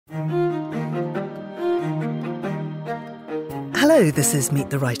Hello, this is Meet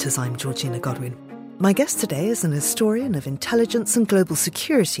the Writers. I'm Georgina Godwin. My guest today is an historian of intelligence and global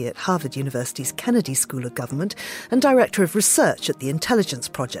security at Harvard University's Kennedy School of Government and director of research at the Intelligence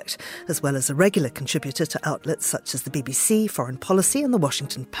Project, as well as a regular contributor to outlets such as the BBC, Foreign Policy and the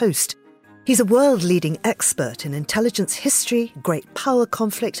Washington Post. He's a world-leading expert in intelligence history, great power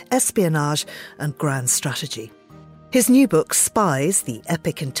conflict, espionage and grand strategy. His new book, Spies, the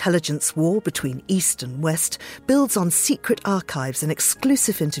epic intelligence war between East and West, builds on secret archives and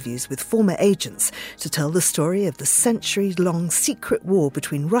exclusive interviews with former agents to tell the story of the century-long secret war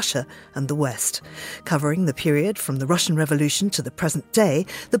between Russia and the West. Covering the period from the Russian Revolution to the present day,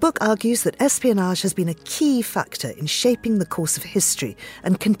 the book argues that espionage has been a key factor in shaping the course of history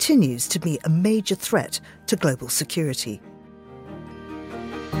and continues to be a major threat to global security.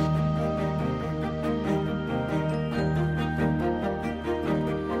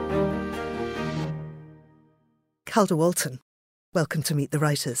 Calder Walton, welcome to Meet the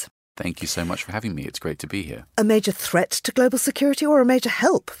Writers. Thank you so much for having me. It's great to be here. A major threat to global security or a major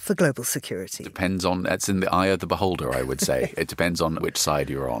help for global security? Depends on, that's in the eye of the beholder, I would say. It depends on which side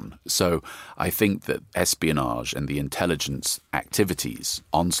you're on. So I think that espionage and the intelligence activities,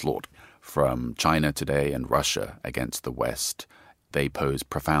 onslaught from China today and Russia against the West, they pose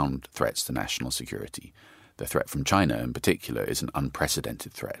profound threats to national security. The threat from China in particular is an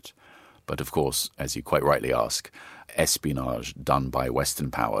unprecedented threat. But of course, as you quite rightly ask, espionage done by Western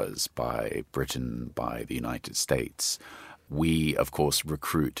powers, by Britain, by the United States, we, of course,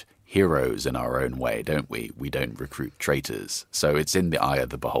 recruit heroes in our own way, don't we? We don't recruit traitors. So it's in the eye of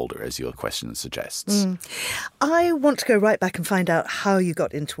the beholder, as your question suggests. I want to go right back and find out how you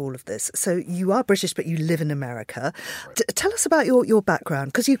got into all of this. So you are British, but you live in America. Tell us about your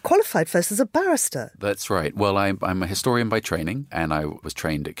background, because you qualified first as a barrister. That's right. Well, I'm a historian by training, and I was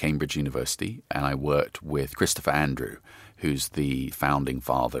trained at Cambridge University, and I worked with Christopher Andrew, who's the founding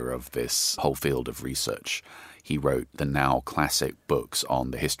father of this whole field of research. He wrote the now classic books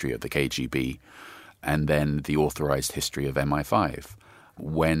on the history of the KGB and then the authorized history of MI5.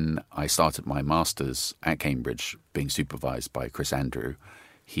 When I started my master's at Cambridge, being supervised by Chris Andrew,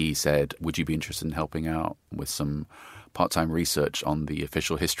 he said, would you be interested in helping out with some part-time research on the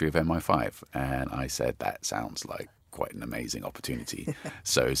official history of MI5? And I said, that sounds like quite an amazing opportunity.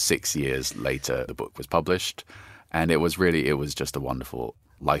 So 6 years later, the book was published. And it was just a wonderful,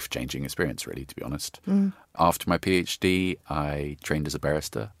 life-changing experience, really, to be honest. After my PhD, I trained as a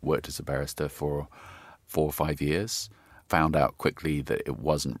barrister, worked as a barrister for 4 or 5 years, found out quickly that it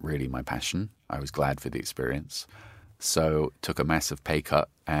wasn't really my passion. I was glad for the experience. So took a massive pay cut,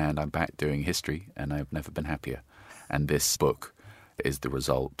 and I'm back doing history, and I've never been happier. And this book is the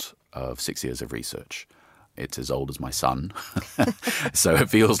result of 6 years of research. It's as old as my son, so it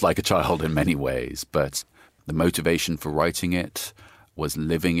feels like a child in many ways, but the motivation for writing it was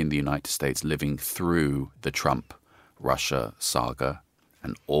living in the United States, living through the Trump-Russia saga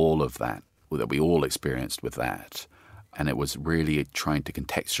and all of that we all experienced with that. And it was really trying to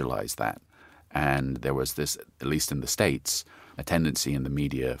contextualize that. And there was this, at least in the States, a tendency in the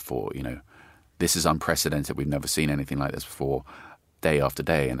media for, this is unprecedented. We've never seen anything like this before, day after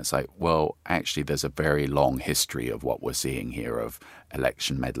day. And it's like, well, actually, there's a very long history of what we're seeing here of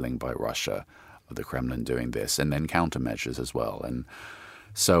election meddling by Russia, the Kremlin doing this, and then countermeasures as well. And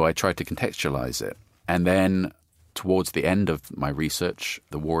so I tried to contextualize it. And then towards the end of my research,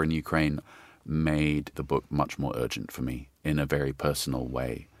 the war in Ukraine made the book much more urgent for me in a very personal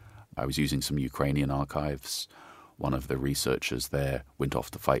way. I was using some Ukrainian archives. One of the researchers there went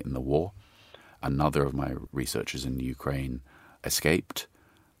off to fight in the war. Another of my researchers in Ukraine escaped.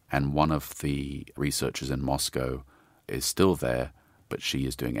 And one of the researchers in Moscow is still there, but she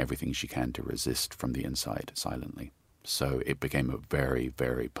is doing everything she can to resist from the inside silently. So it became a very,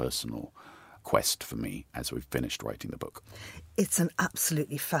 very personal quest for me as we've finished writing the book. It's an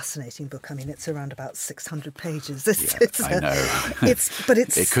absolutely fascinating book. I mean, it's around about 600 pages. I know.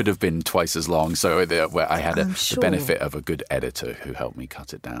 It could have been twice as long. So I had the benefit of a good editor who helped me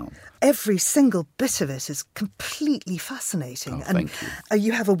cut it down. Every single bit of it is completely fascinating. Oh, thank you.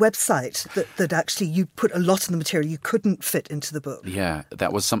 You have a website that actually you put a lot of the material you couldn't fit into the book. Yeah,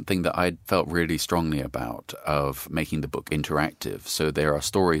 that was something that I felt really strongly about, of making the book interactive. So there are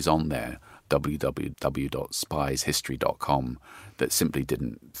stories on there, www.spieshistory.com, that simply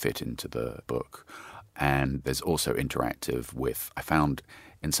didn't fit into the book. And there's also interactive with, I found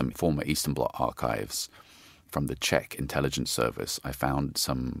in some former Eastern Bloc archives from the Czech intelligence service, I found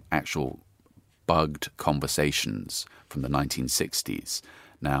some actual bugged conversations from the 1960s.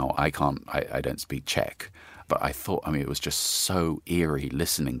 Now, I don't speak Czech, But I thought, it was just so eerie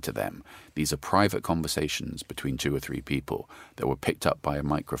listening to them. These are private conversations between 2 or 3 people that were picked up by a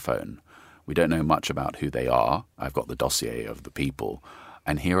microphone. We don't know much about who they are. I've got the dossier of the people.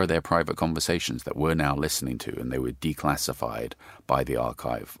 And here are their private conversations that we're now listening to, and they were declassified by the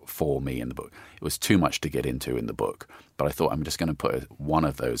archive for me in the book. It was too much to get into in the book, but I thought I'm just going to put one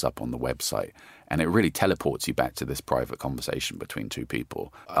of those up on the website. And it really teleports you back to this private conversation between 2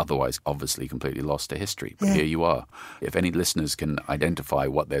 people, otherwise obviously completely lost to history. But here you are. If any listeners can identify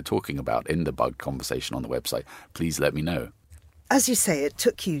what they're talking about in the bugged conversation on the website, please let me know. As you say, it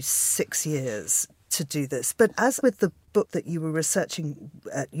took you 6 years to do this. But as with the book that you were researching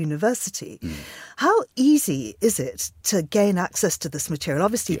at university, how easy is it to gain access to this material?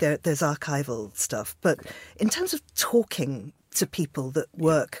 Obviously, there's archival stuff, but in terms of talking to people that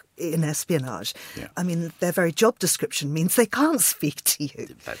work in espionage, their very job description means they can't speak to you.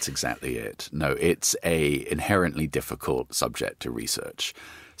 That's exactly it. No, it's a inherently difficult subject to research.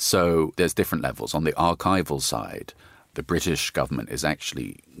 So there's different levels. On the archival side, the British government is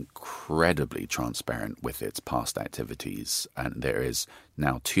actually incredibly transparent with its past activities, and there is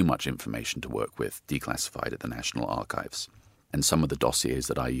now too much information to work with declassified at the National Archives. And some of the dossiers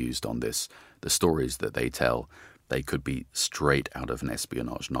that I used on this, the stories that they tell, they could be straight out of an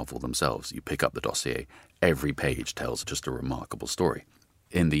espionage novel themselves. You pick up the dossier, every page tells just a remarkable story.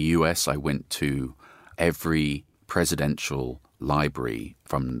 In the US, I went to every presidential library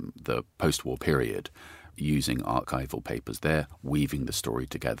from the post-war period, using archival papers there, weaving the story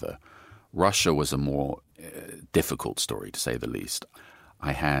together. Russia was a more difficult story, to say the least.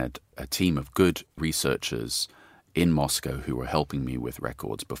 I had a team of good researchers in Moscow who were helping me with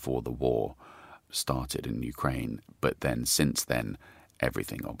records before the war started in Ukraine, but then since then,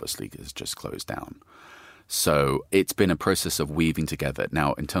 everything obviously has just closed down. So it's been a process of weaving together.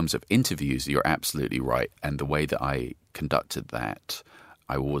 Now, in terms of interviews, you're absolutely right. And the way that I conducted that,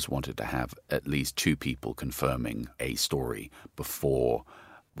 I always wanted to have at least 2 people confirming a story before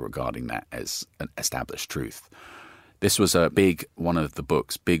regarding that as an established truth. This was one of the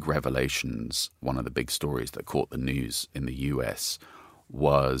book's big revelations. One of the big stories that caught the news in the US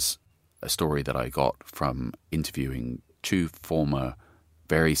was a story that I got from interviewing 2 former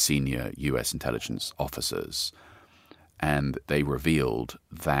very senior US intelligence officers. And they revealed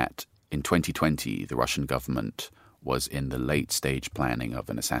that in 2020, the Russian government was in the late stage planning of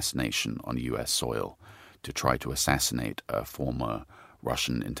an assassination on US soil to try to assassinate a former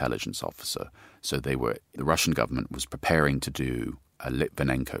Russian intelligence officer. So the Russian government was preparing to do a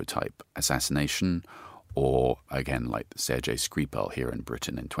Litvinenko type assassination, or again like Sergei Skripal here in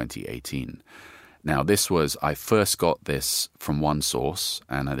Britain in 2018. Now I first got this from one source,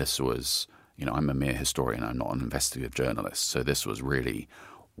 and this was, I'm a mere historian, I'm not an investigative journalist, so this was really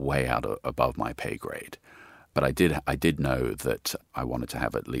way above my pay grade. But I did know that I wanted to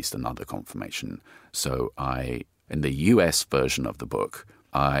have at least another confirmation. So in the US version of the book,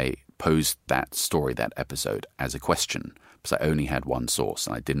 I posed that story, that episode, as a question, because I only had one source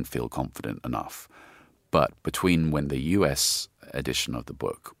and I didn't feel confident enough. But between when the US edition of the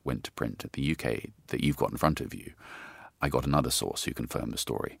book went to print at the UK that you've got in front of you, I got another source who confirmed the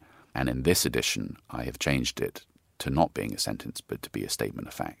story. And in this edition, I have changed it to not being a sentence, but to be a statement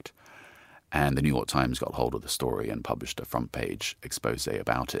of fact. And the New York Times got hold of the story and published a front page expose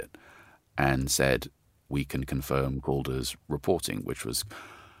about it and said, we can confirm Calder's reporting,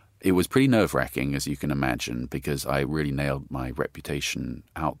 it was pretty nerve-wracking, as you can imagine, because I really nailed my reputation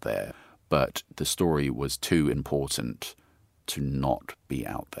out there. But the story was too important to not be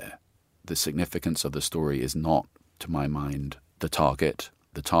out there. The significance of the story is not, to my mind, the target.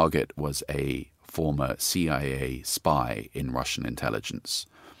 The target was a former CIA spy in Russian intelligence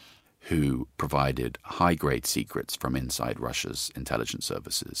who provided high-grade secrets from inside Russia's intelligence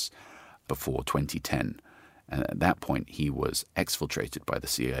services before 2010. And at that point, he was exfiltrated by the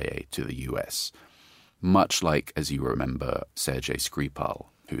CIA to the US, much like, as you remember, Sergei Skripal,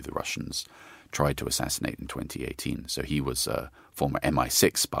 who the Russians tried to assassinate in 2018. So he was a former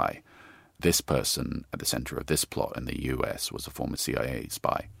MI6 spy. This person at the center of this plot in the US was a former CIA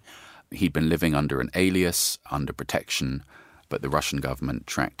spy. He'd been living under an alias, under protection, but the Russian government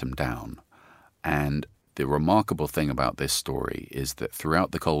tracked him down. And the remarkable thing about this story is that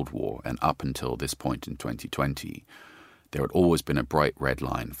throughout the Cold War and up until this point in 2020, there had always been a bright red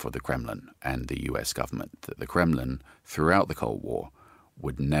line for the Kremlin and the US government, that the Kremlin, throughout the Cold War,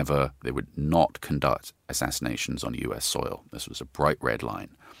 would not conduct assassinations on US soil. This was a bright red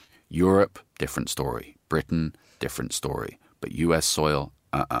line. Europe, different story. Britain, different story. But US soil,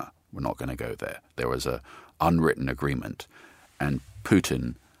 we're not going to go there. There was an unwritten agreement. And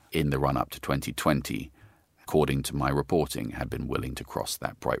Putin, in the run-up to 2020, according to my reporting, had been willing to cross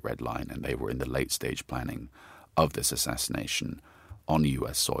that bright red line, and they were in the late-stage planning of this assassination on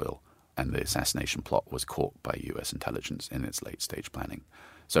U.S. soil, and the assassination plot was caught by U.S. intelligence in its late-stage planning.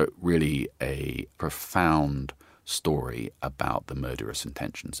 So really a profound story about the murderous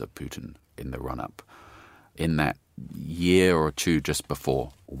intentions of Putin in the run-up in that year or two just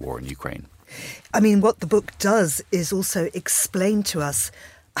before war in Ukraine. I mean, what the book does is also explain to us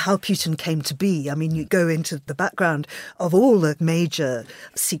how Putin came to be. I mean, you go into the background of all the major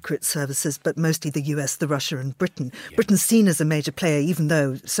secret services, but mostly the US, the Russia and Britain. Yeah. Britain's seen as a major player, even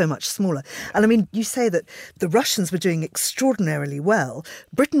though so much smaller. And I mean, you say that the Russians were doing extraordinarily well.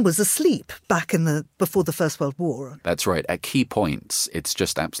 Britain was asleep back before the First World War. That's right. At key points, it's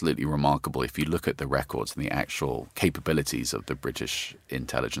just absolutely remarkable. If you look at the records and the actual capabilities of the British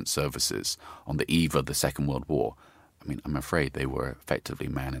intelligence services on the eve of the Second World War, I mean, I'm afraid they were effectively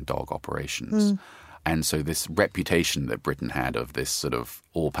man and dog operations. And so this reputation that Britain had of this sort of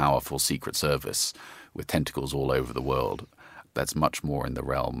all-powerful secret service with tentacles all over the world, that's much more in the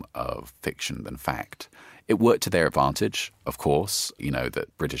realm of fiction than fact. It worked to their advantage, of course,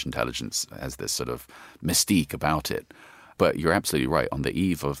 that British intelligence has this sort of mystique about it. But you're absolutely right. On the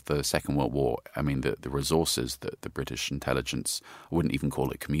eve of the Second World War, I mean, the resources that the British intelligence, I wouldn't even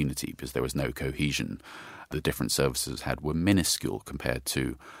call it community because there was no cohesion, the different services had were minuscule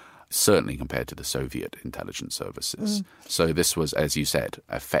certainly compared to the Soviet intelligence services. So this was, as you said,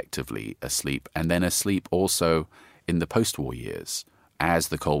 effectively asleep, and then asleep also in the post-war years. As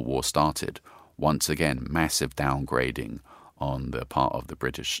the Cold War started, once again, massive downgrading on the part of the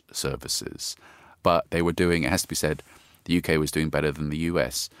British services. But they were doing, it has to be said, the UK was doing better than the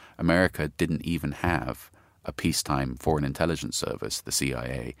US. America didn't even have a peacetime foreign intelligence service, the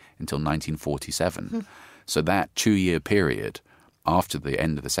CIA, until 1947. So that 2-year period after the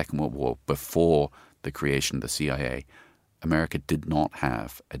end of the Second World War, before the creation of the CIA, America did not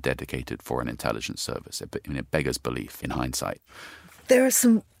have a dedicated foreign intelligence service. It beggars belief in hindsight. There are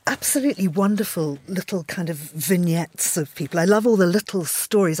some absolutely wonderful little kind of vignettes of people. I love all the little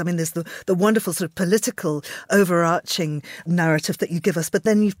stories. I mean, there's the wonderful sort of political overarching narrative that you give us. But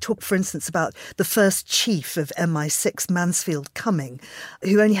then you've talked, for instance, about the first chief of MI6, Mansfield Cumming,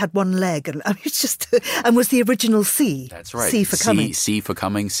 who only had one leg. And I mean, it's just, and was the original C. That's right. C for Cumming. C for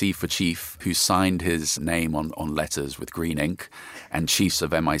Cumming, C for chief, who signed his name on letters with green ink. And chiefs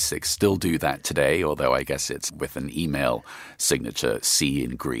of MI6 still do that today, although I guess it's with an email signature, C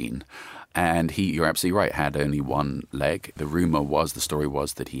in green. And you're absolutely right, had only one leg. The story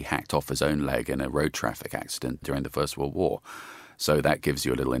was that he hacked off his own leg in a road traffic accident during the First World War. So that gives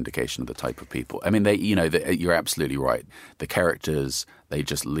you a little indication of the type of people. I mean, you're absolutely right. The characters, they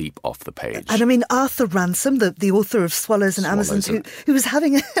just leap off the page. And I mean, Arthur Ransom, the author of Swallows and Amazons, who was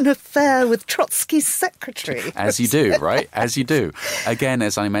having an affair with Trotsky's secretary. As you do, right? As you do. Again,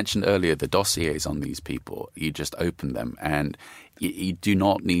 as I mentioned earlier, the dossiers on these people, you just open them and you do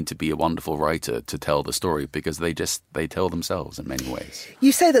not need to be a wonderful writer to tell the story because they tell themselves in many ways.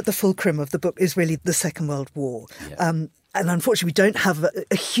 You say that the fulcrum of the book is really the Second World War. Yeah. And unfortunately, we don't have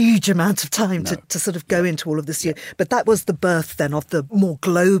a huge amount of time to sort of go into all of this. But that was the birth then of the more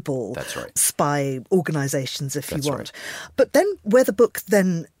global spy organisations, if you want. Right. But then where the book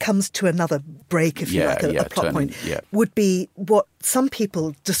then comes to another break, if you like, a plot point, would be what some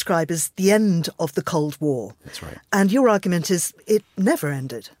people describe as the end of the Cold War. That's right. And your argument is it never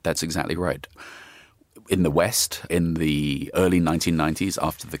ended. That's exactly right. In the West, in the early 1990s,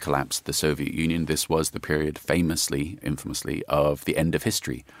 after the collapse of the Soviet Union, this was the period infamously, of the end of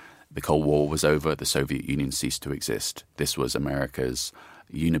history. The Cold War was over, the Soviet Union ceased to exist. This was America's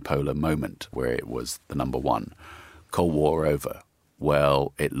unipolar moment where it was the number one. Cold War over.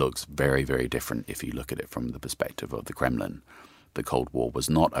 Well, it looks very, very different if you look at it from the perspective of the Kremlin. The Cold War was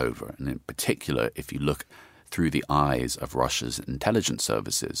not over, and in particular, if you look through the eyes of Russia's intelligence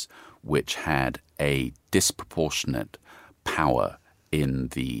services, which had a disproportionate power in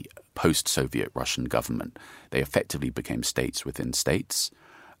the post-Soviet Russian government. They effectively became states within states.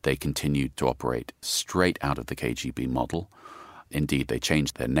 They continued to operate straight out of the KGB model. Indeed, they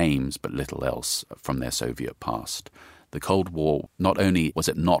changed their names, but little else from their Soviet past. The Cold War, not only was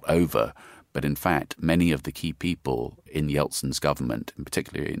it not over, but in fact, many of the key people in Yeltsin's government, and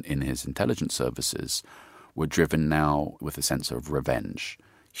particularly in his intelligence services, were driven now with a sense of revenge,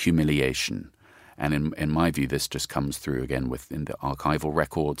 humiliation. And in my view, this just comes through again within the archival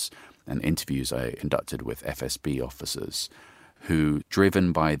records and interviews I conducted with FSB officers who,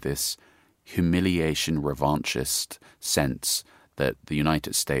 driven by this humiliation, revanchist sense that the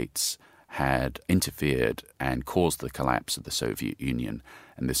United States had interfered and caused the collapse of the Soviet Union.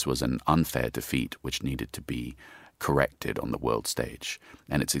 And this was an unfair defeat which needed to be corrected on the world stage.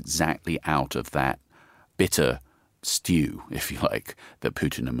 And it's exactly out of that bitter stew, if you like, that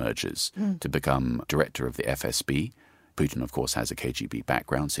Putin emerges to become director of the FSB. Putin, of course, has a KGB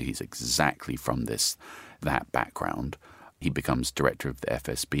background, so he's exactly from that background. He becomes director of the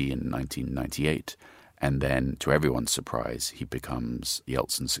FSB in 1998, and then, to everyone's surprise, he becomes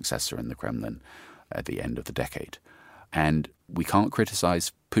Yeltsin's successor in the Kremlin at the end of the decade. And we can't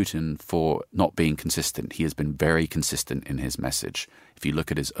criticize Putin for not being consistent. He has been very consistent in his message. If you look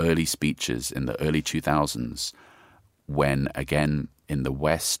at his early speeches in the early 2000s, when, again, in the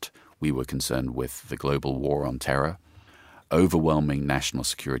West, we were concerned with the global war on terror, overwhelming national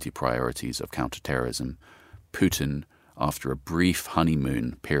security priorities of counterterrorism, Putin, after a brief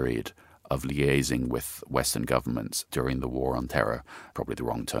honeymoon period of liaising with Western governments during the war on terror, probably the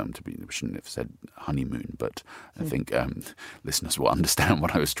wrong term we shouldn't have said honeymoon, but I think listeners will understand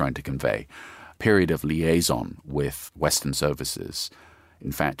what I was trying to convey. Period of liaison with Western services.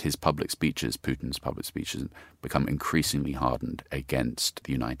 In fact, his public speeches, Putin's public speeches, become increasingly hardened against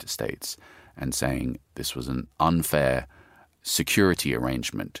the United States and saying this was an unfair security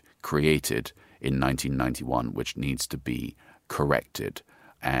arrangement created in 1991 which needs to be corrected,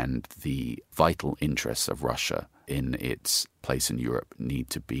 and the vital interests of Russia in its place in Europe need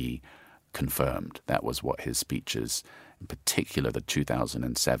to be confirmed. That was what his speeches, in particular the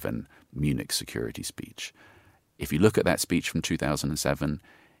 2007 Munich security speech. If you look at that speech from 2007,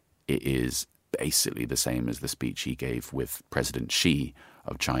 it is basically the same as the speech he gave with President Xi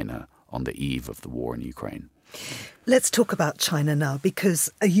of China on the eve of the war in Ukraine. Let's talk about China now,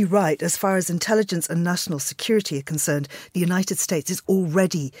 because are you right? As far as intelligence and national security are concerned, the United States is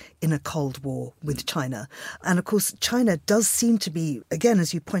already in a Cold War with China. And of course, China does seem to be, again,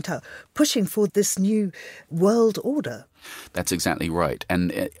 as you point out, pushing for this new world order. That's exactly right.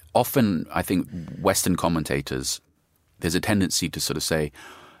 And often, I think, Western commentators, there's a tendency to sort of say,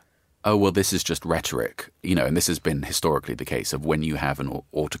 oh, well, this is just rhetoric, and this has been historically the case of when you have an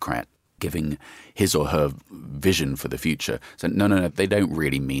autocrat giving his or her vision for the future. So no, they don't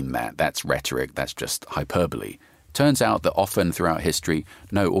really mean that. That's rhetoric. That's just hyperbole. Turns out that often throughout history,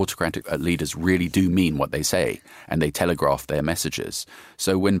 no, autocratic leaders really do mean what they say, and they telegraph their messages.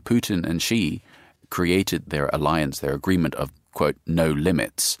 So when Putin and Xi created their alliance, their agreement of, quote, no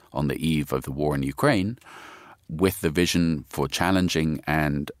limits on the eve of the war in Ukraine, with the vision for challenging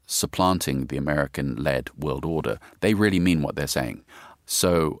and supplanting the American-led world order, they really mean what they're saying.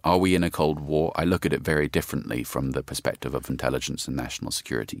 So are we in a Cold War? I look at it very differently from the perspective of intelligence and national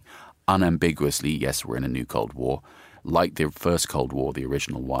security. Unambiguously, yes, we're in a new Cold War. Like the first Cold War, the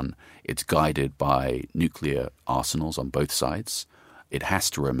original one, it's guided by nuclear arsenals on both sides. It has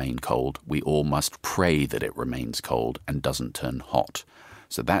to remain cold. We all must pray that it remains cold and doesn't turn hot.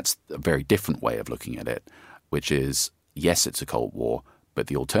 So that's a very different way of looking at it, which is, yes, it's a Cold War, but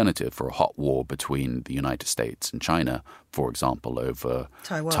the alternative for a hot war between the United States and China, for example, over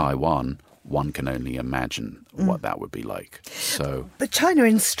Taiwan, one can only imagine what that would be like. But China,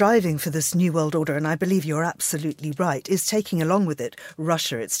 in striving for this new world order, and I believe you're absolutely right, is taking along with it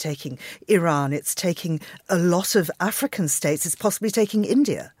Russia, it's taking Iran, it's taking a lot of African states, it's possibly taking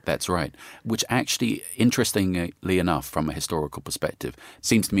India. That's right, which actually, interestingly enough, from a historical perspective,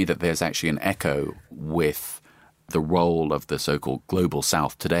 seems to me that there's actually an echo with the role of the so-called global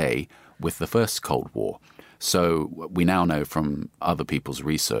South today with the first Cold War. So we now know from other people's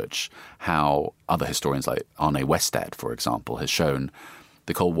research how other historians like Arne Westad, for example, has shown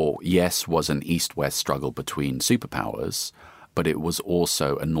the Cold War, yes, was an East-West struggle between superpowers, but it was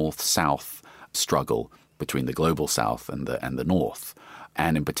also a North-South struggle between the global South and the North.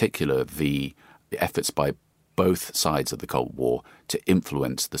 And in particular, the efforts by both sides of the Cold War to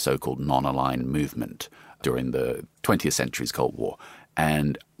influence the so-called non-aligned movement during the 20th century's Cold War.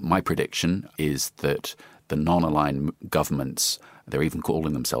 And my prediction is that the non-aligned governments, they're even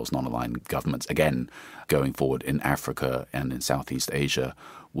calling themselves non-aligned governments, again, going forward in Africa and in Southeast Asia,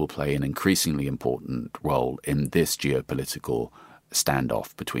 will play an increasingly important role in this geopolitical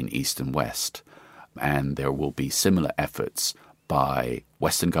standoff between East and West. And there will be similar efforts by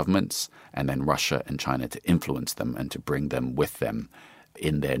Western governments and then Russia and China to influence them and to bring them with them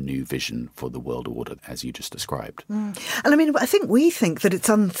in their new vision for the world order, as you just described. And I mean, I think we think that it's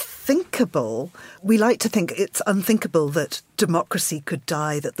unthinkable. We like to think it's unthinkable that democracy could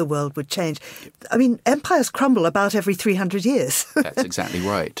die, that the world would change. I mean, empires crumble about every 300 years. That's exactly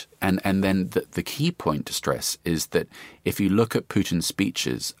right. And then the key point to stress is that if you look at Putin's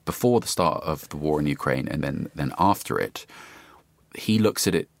speeches before the start of the war in Ukraine and then after it, he looks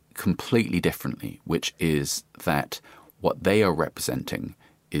at it completely differently, which is that what they are representing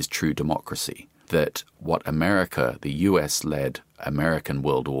is true democracy, that what America, the US-led American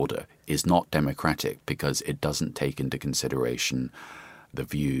world order, is not democratic because it doesn't take into consideration the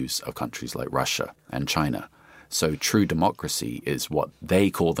views of countries like Russia and China. So true democracy is what they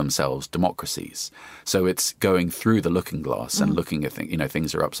call themselves democracies. So it's going through the looking glass and looking at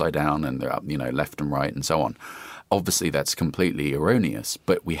things are upside down and they're up, left and right and so on. Obviously, that's completely erroneous,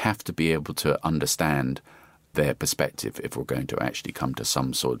 but we have to be able to understand their perspective if we're going to actually come to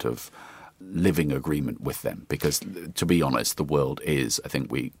some sort of living agreement with them. Because, to be honest, the world is, I think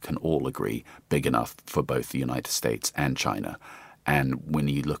we can all agree, big enough for both the United States and China. And when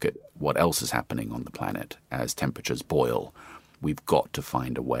you look at what else is happening on the planet as temperatures boil, we've got to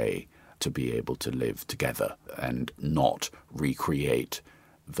find a way to be able to live together and not recreate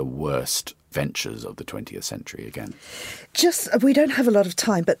the worst ventures of the 20th century again. We don't have a lot of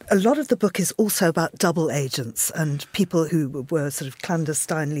time, but a lot of the book is also about double agents and people who were sort of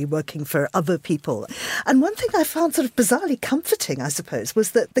clandestinely working for other people. And one thing I found sort of bizarrely comforting, I suppose,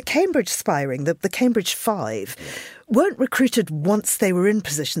 was that the Cambridge spy ring, the Cambridge Five, weren't recruited once they were in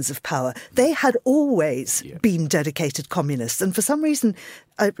positions of power. They had always been dedicated communists. And for some reason,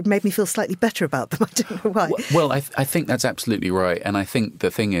 it made me feel slightly better about them. I don't know why. Well, I think that's absolutely right. And I think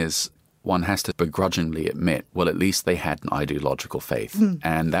the thing is, one has to begrudgingly admit, well, at least they had an ideological faith.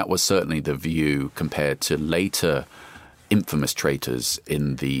 And that was certainly the view compared to later infamous traitors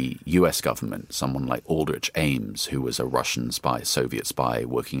in the US government, someone like Aldrich Ames, who was a Russian spy, Soviet spy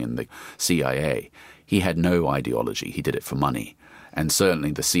working in the CIA. He had no ideology. He did it for money. And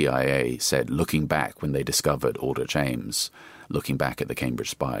certainly the CIA said, looking back when they discovered Aldrich Ames, looking back at the Cambridge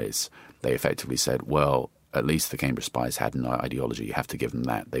spies, they effectively said, well, at least the Cambridge spies had an ideology. You have to give them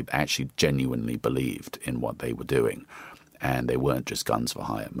that. They actually genuinely believed in what they were doing, and they weren't just guns for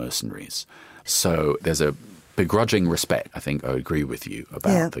hire mercenaries. So there's a begrudging respect, I think I agree with you,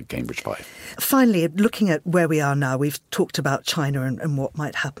 about the Cambridge Five. Finally, looking at where we are now, we've talked about China and what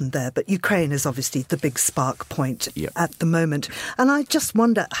might happen there, but Ukraine is obviously the big spark point at the moment. And I just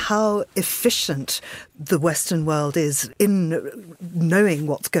wonder how efficient the Western world is in knowing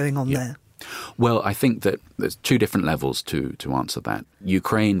what's going on there. Well, I think that there's two different levels to answer that.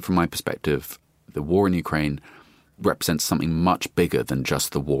 Ukraine, from my perspective, the war in Ukraine represents something much bigger than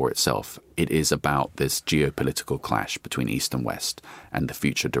just the war itself. It is about this geopolitical clash between East and West and the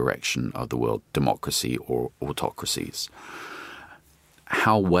future direction of the world, democracy or autocracies.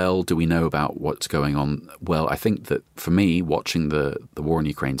 How well do we know about what's going on? Well, I think that for me, watching the war in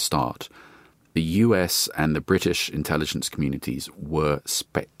Ukraine start, the US and the British intelligence communities were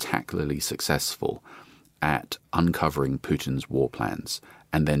spectacularly successful at uncovering Putin's war plans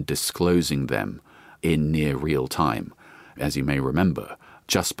and then disclosing them in near real time. As you may remember,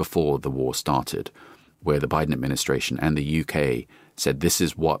 just before the war started, where the Biden administration and the UK said this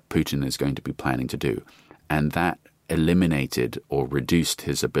is what Putin is going to be planning to do. And that eliminated or reduced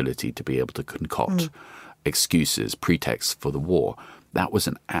his ability to be able to concoct excuses, pretexts for the war. That was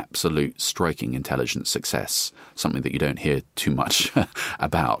an absolute striking intelligence success, something that you don't hear too much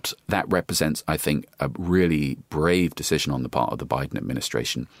about. That represents, I think, a really brave decision on the part of the Biden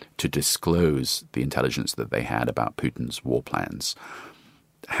administration to disclose the intelligence that they had about Putin's war plans.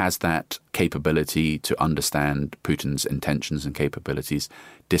 Has that capability to understand Putin's intentions and capabilities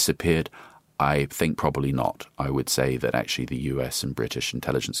disappeared? I think probably not. I would say that actually the US and British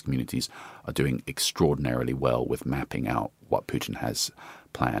intelligence communities are doing extraordinarily well with mapping out what Putin has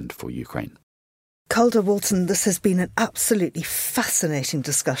planned for Ukraine. Calder Walton, this has been an absolutely fascinating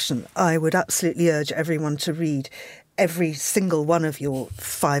discussion. I would absolutely urge everyone to read every single one of your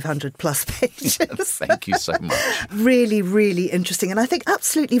 500 plus pages. Thank you so much. Really, really interesting. And I think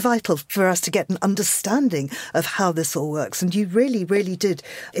absolutely vital for us to get an understanding of how this all works. And you really, really did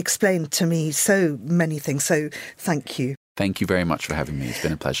explain to me so many things. So thank you. Thank you very much for having me. It's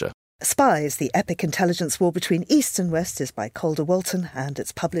been a pleasure. Spies, the epic intelligence war between East and West is by Calder Walton and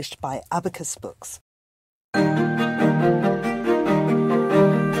it's published by Abacus Books.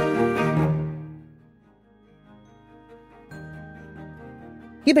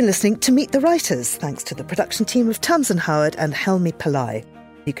 You've been listening to Meet the Writers, thanks to the production team of Tamsin Howard and Helmi Pillai.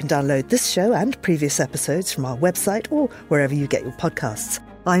 You can download this show and previous episodes from our website or wherever you get your podcasts.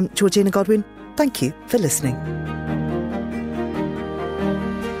 I'm Georgina Godwin. Thank you for listening.